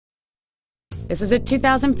This is a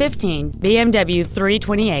 2015 BMW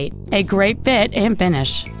 328, a great fit and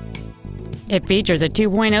finish. It features a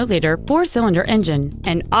 2.0-liter four-cylinder engine,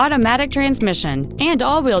 an automatic transmission, and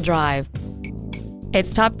all-wheel drive.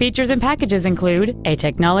 Its top features and packages include a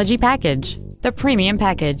technology package, the premium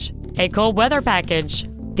package, a cold weather package,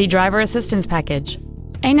 the driver assistance package,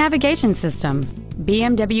 a navigation system,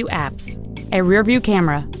 BMW apps, a rear-view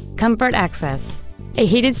camera, comfort access, a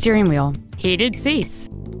heated steering wheel, heated seats,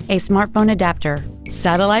 a smartphone adapter,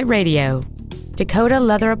 satellite radio, Dakota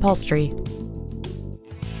leather upholstery,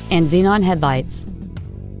 and xenon headlights.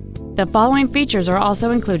 The following features are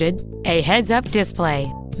also included: a heads-up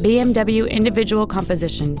display, BMW individual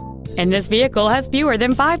composition, and this vehicle has fewer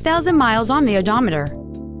than 5,000 miles on the odometer.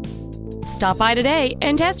 Stop by today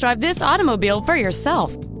and test drive this automobile for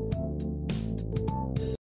yourself.